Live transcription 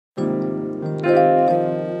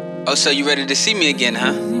Oh, so you ready to see me again,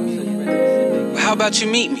 huh? Well, how about you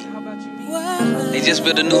meet me? They just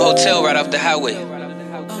built a new hotel right off the highway.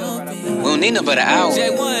 We don't need no but an hour.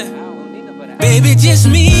 J-Wonn. Baby, just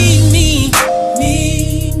meet me.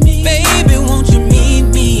 Baby, won't you meet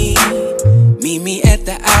me? Meet me at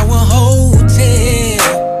the Hour Hotel.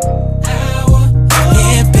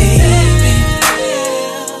 Yeah, baby.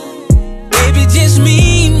 Baby, just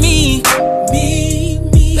meet me.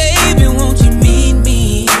 Baby, won't you meet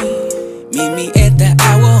me? Meet me at the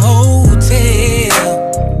Hour Hotel.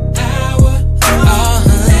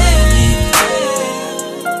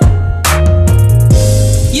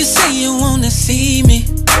 You say you wanna see me.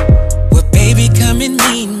 Well, baby, come and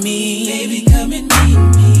meet me. Baby, come and meet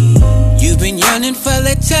me. You've been yearning for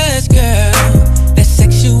that touch, girl. That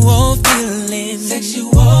sexual feeling.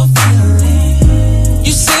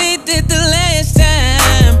 You said that the last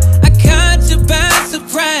time I caught you by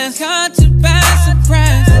surprise.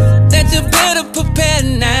 That you better prepare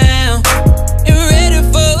now and ready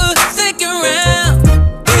for a second round.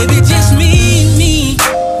 Baby, just meet me.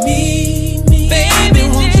 Baby,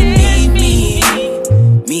 won't you meet me?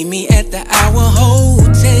 Meet me at the Hour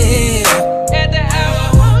Hotel.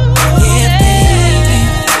 Yeah, baby.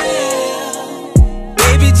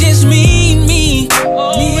 Baby, just meet me.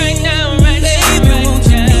 Right now. Baby, won't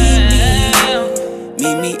you meet me?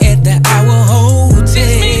 Meet me at the Hour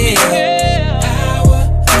Hotel.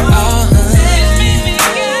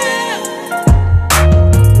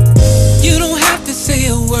 You don't have to say a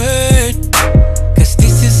word, 'cause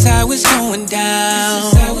this is how it's going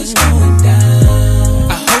down.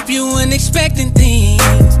 I hope you weren't expecting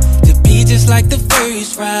things to be just like the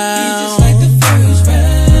first round.